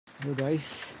Hello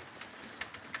guys.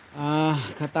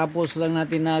 Katapos lang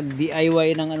natin nag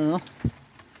DIY ng ano no.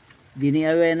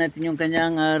 DIY natin yung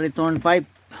kanyang return pipe.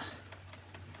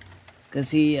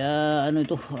 Kasi ano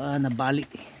ito, nabali.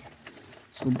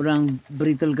 Sobrang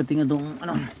brittle kating itong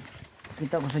ano.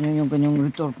 Kita ko sa inyo yung kanyang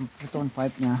return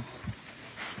pipe niya.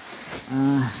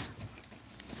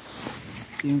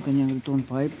 Ito yung kanyang return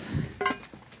pipe.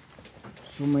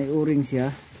 So may o-ring siya.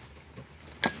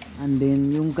 And then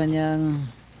yung kanyang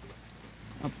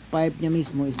pipe niya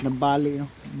mismo is nabali,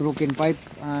 no? Broken pipe,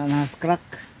 has crack.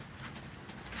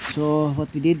 So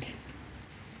what we did,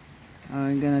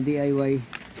 I'm gonna DIY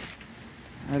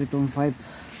a return pipe.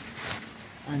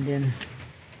 And then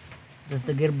there's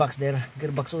the gearbox there,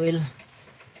 gearbox oil.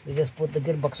 We just put the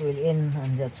gearbox oil in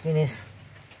and that's finished.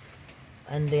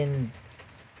 And then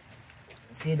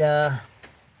see the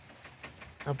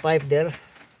pipe there,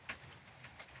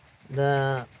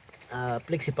 the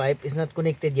plexi pipe is not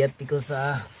connected yet because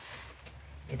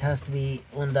it has to be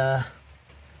on the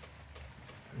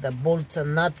bolts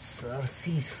and nuts are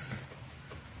seized,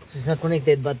 so it's not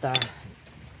connected. But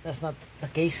that's not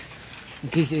the case. The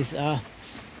case is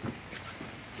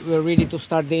we're ready to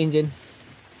start the engine,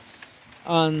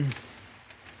 and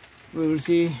we will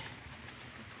see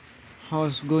how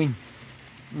it's going.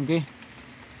 Okay,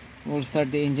 we'll start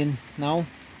the engine now,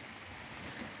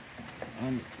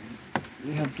 and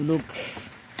we have to look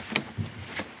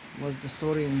what's the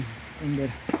story in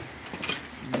there.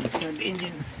 We'll start the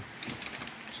engine.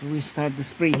 So we start the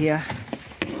spray here.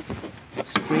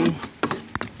 Spray.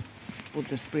 Put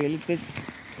the spray a little bit.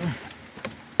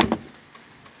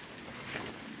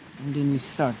 And then we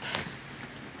start.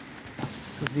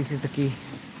 So this is the key.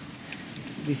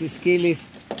 This is keyless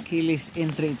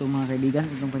entry ito mga kaibigan.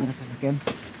 Itong kanyang sasakyan.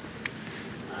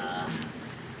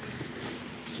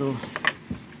 So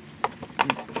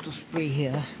to spray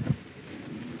here.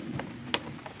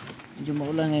 Medyo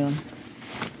maulan ngayon,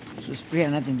 so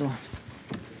sprayan natin to.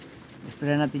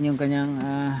 Sprayan natin yung kanyang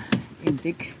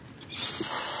intake.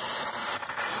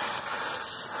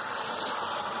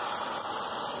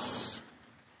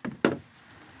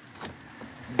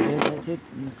 Okay, that's it.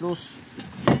 Close.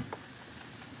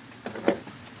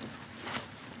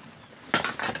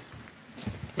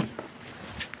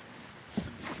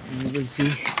 And you will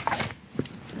see.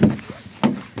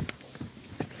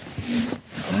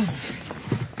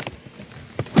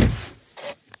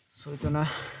 So ito na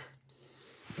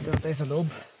tayo sa loob.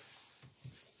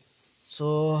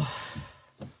 So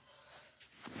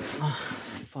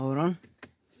power on.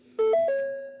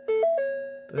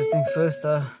 First thing first,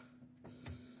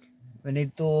 we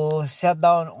need to shut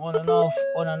down on and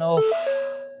off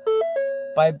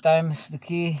 5 times the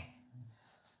key,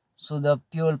 so the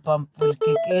fuel pump will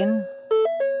kick in.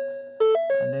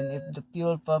 And then if the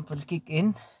fuel pump will kick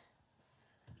in,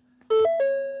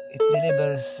 it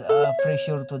delivers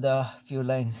pressure to the fuel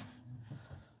lines.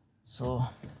 So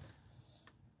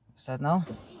start now.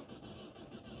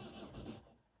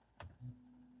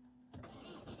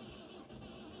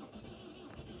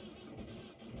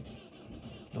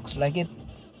 Looks like it.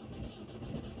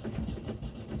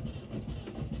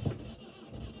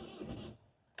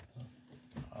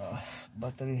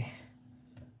 Battery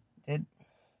dead.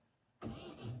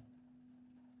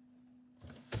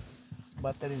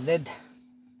 Battery dead.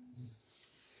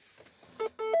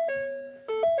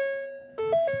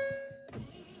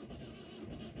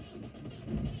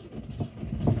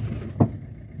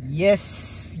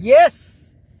 Yes,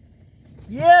 yes,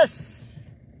 yes.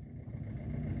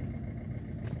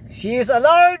 She is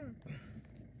alive.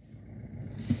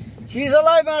 She is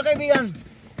alive mga kaibigan.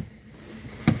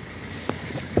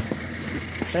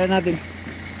 Try natin.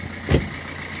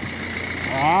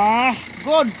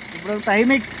 Good. Sobrang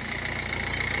tahimik.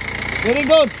 Very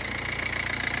good.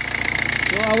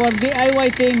 So our DIY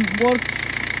thing works.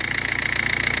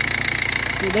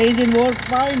 So the engine works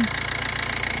fine.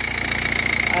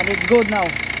 And it's good now.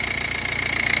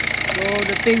 So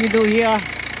the thing we do here,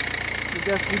 we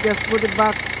just put it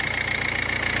back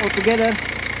all together,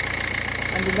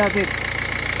 and then that's it.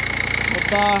 But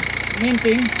the main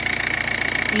thing,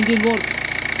 engine works.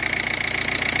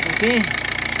 Okay.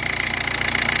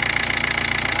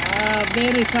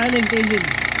 Very silent engine.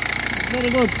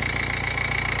 Very good.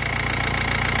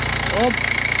 Oops.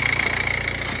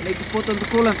 Need to put on the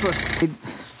coolant first. We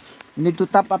need to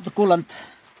top up the coolant,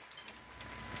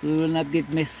 so we will not get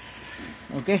mess.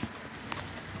 Okay,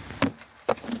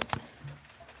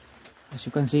 as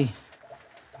you can see,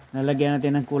 nalagyan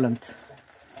natin ng coolant.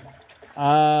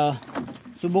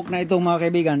 Subok na itong mga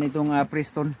kaibigan, itong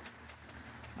Preston,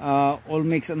 all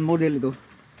makes and model ito.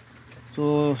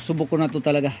 So subok ko na to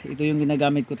talaga. Ito yung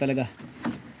ginagamit ko talaga.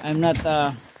 I'm not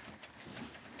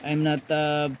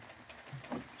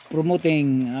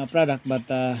promoting product, but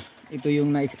ito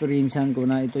yung na-experiencean ko,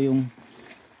 na ito yung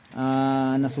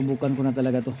nasubukan ko na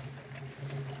talaga to.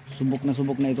 Subok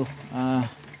na ito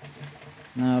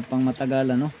na pang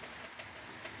matagalan, no?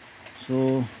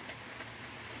 So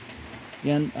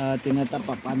yan,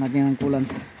 tinatapapaan natin ang coolant.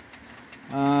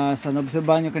 Sa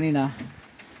naobserbahan nyo kanina,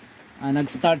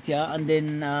 nag-start siya, and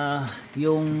then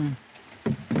yung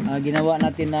ginawa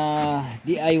natin na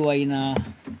DIY na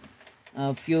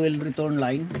fuel return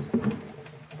line,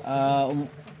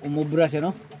 umubra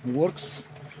siya, no? Works,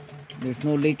 there's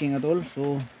no leaking at all,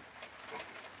 so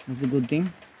that's the good thing.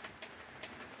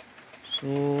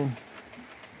 So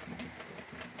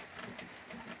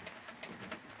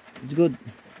it's good.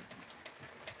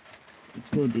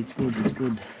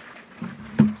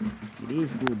 It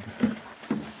is good.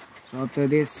 So after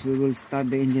this we will start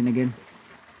the engine again.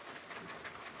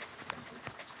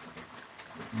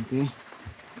 Okay,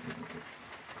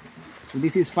 so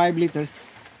this is 5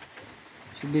 liters,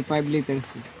 should be 5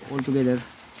 liters altogether.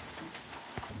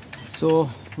 So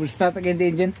we'll start again the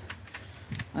engine,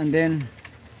 and then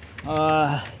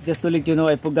just to let you know,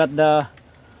 I forgot the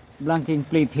blanking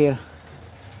plate here.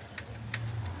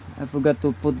 I forgot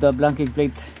to put the blanking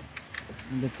plate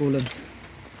on the coolant.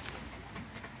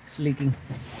 It's leaking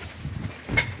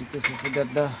because I forgot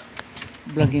the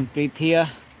blanking plate here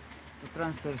to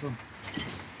transfer. So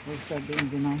we'll start the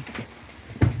engine now.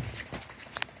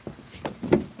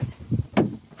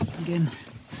 Again,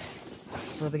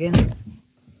 start again.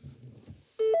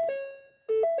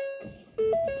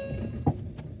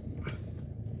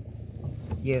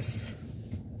 Yes,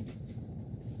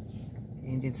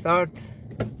 engine start.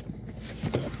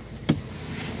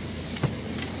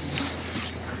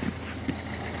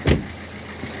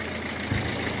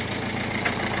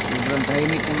 Sobrang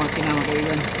tahimik ng makina, mga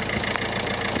kaibigan.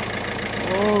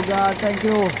 Oh God, thank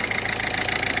you.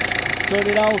 Sort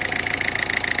it out.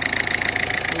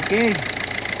 Okay.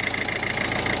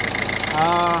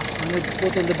 I need to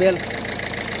put on the belt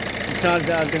to charge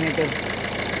the alternator.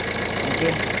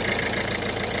 Okay.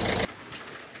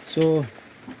 So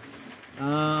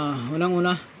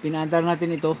unang-una, pinaandar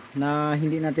natin ito na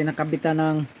hindi natin nakabitan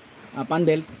ng pan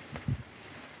belt,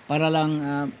 para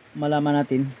lang malaman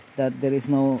natin that there's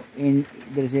no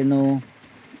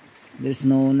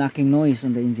knocking noise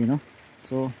on the engine, no?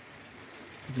 So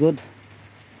it's good,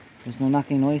 there's no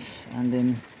knocking noise. And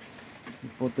then we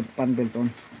put the pan belt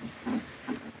on.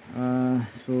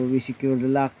 So we secure the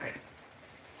lock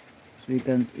so we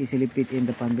can easily fit in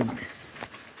the pan belt.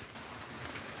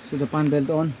 So the pan belt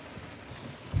on,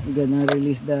 we're gonna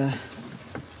release the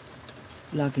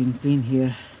locking pin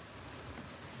here.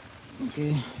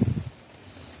 Okay,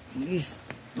 release.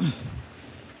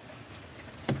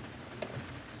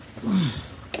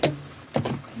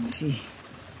 Let's see,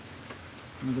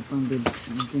 the pan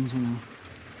belt's intentional.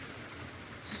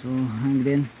 So and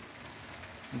then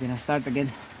we're gonna start again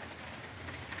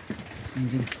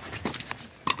engine.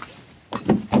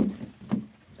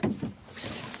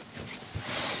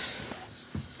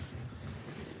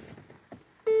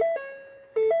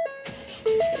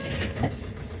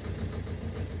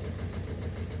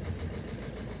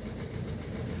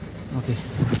 Okay.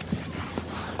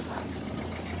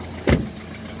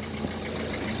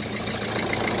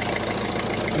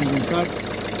 Engine start.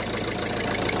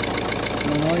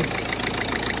 No noise.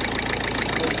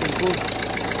 Good.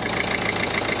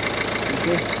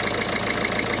 Okay.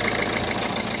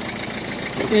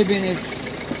 Even if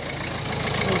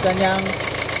yung kanyang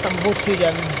tambutsi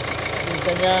dyan, yung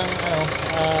kanyang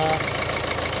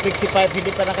fixie pipe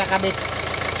hindi pa nakakabit,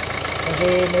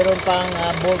 kasi meron pang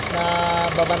bolt na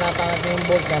babanatan natin yung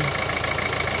bolt yan,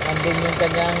 and then yung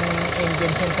kanyang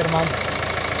engine center mount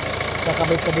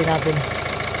kakabit pa din natin.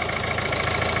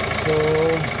 So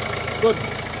good.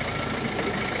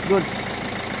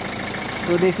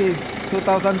 So this is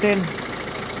 2010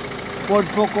 Ford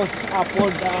Focus,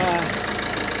 Ford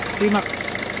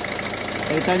C-Max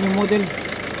titanium model,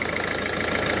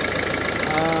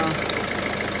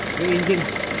 engine,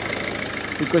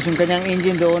 because yung kanyang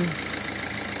engine doon,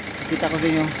 kita ko sa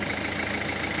inyo,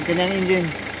 yung kanyang engine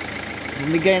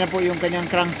bumigay na po, yung kanyang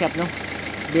crankshaft, no,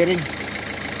 bearing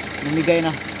bumigay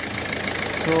na.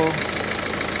 So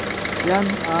yan,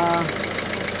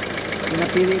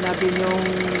 pinapili natin yung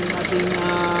ating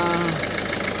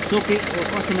suki o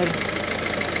customer,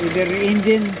 either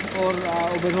re-engine or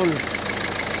overhaul.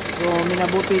 So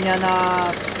minabuti niya na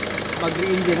mag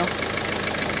re-engine, no,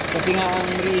 kasi nga ang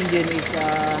re-engine is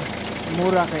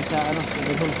mura kaysa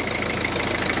overhaul.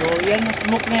 So yan,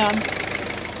 smoke na yan,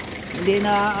 hindi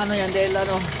na yan dahil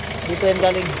dito yan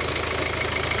galing.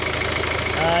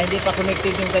 Hindi pa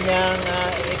connected yung kanyang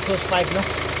exhaust pipe, no?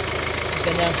 Yung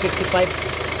kanyang fixie pipe.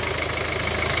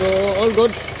 So all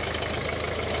good.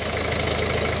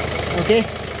 Okay,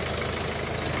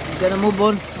 we're gonna move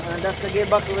on. That's the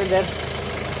gearbox over there.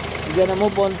 We're gonna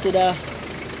move on to the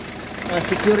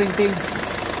securing things,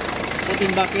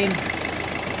 putting back in,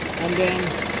 and then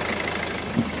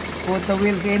put the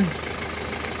wheels in,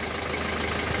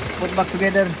 put back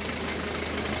together.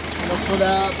 Look for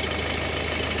the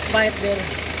pipe there,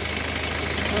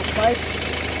 exhaust pipe,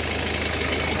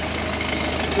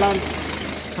 flange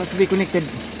has to be connected.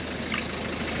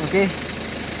 Okay,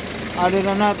 other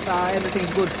than that,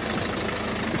 everything's good.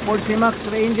 Ford C-Max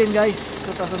re-engine guys,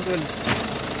 2012.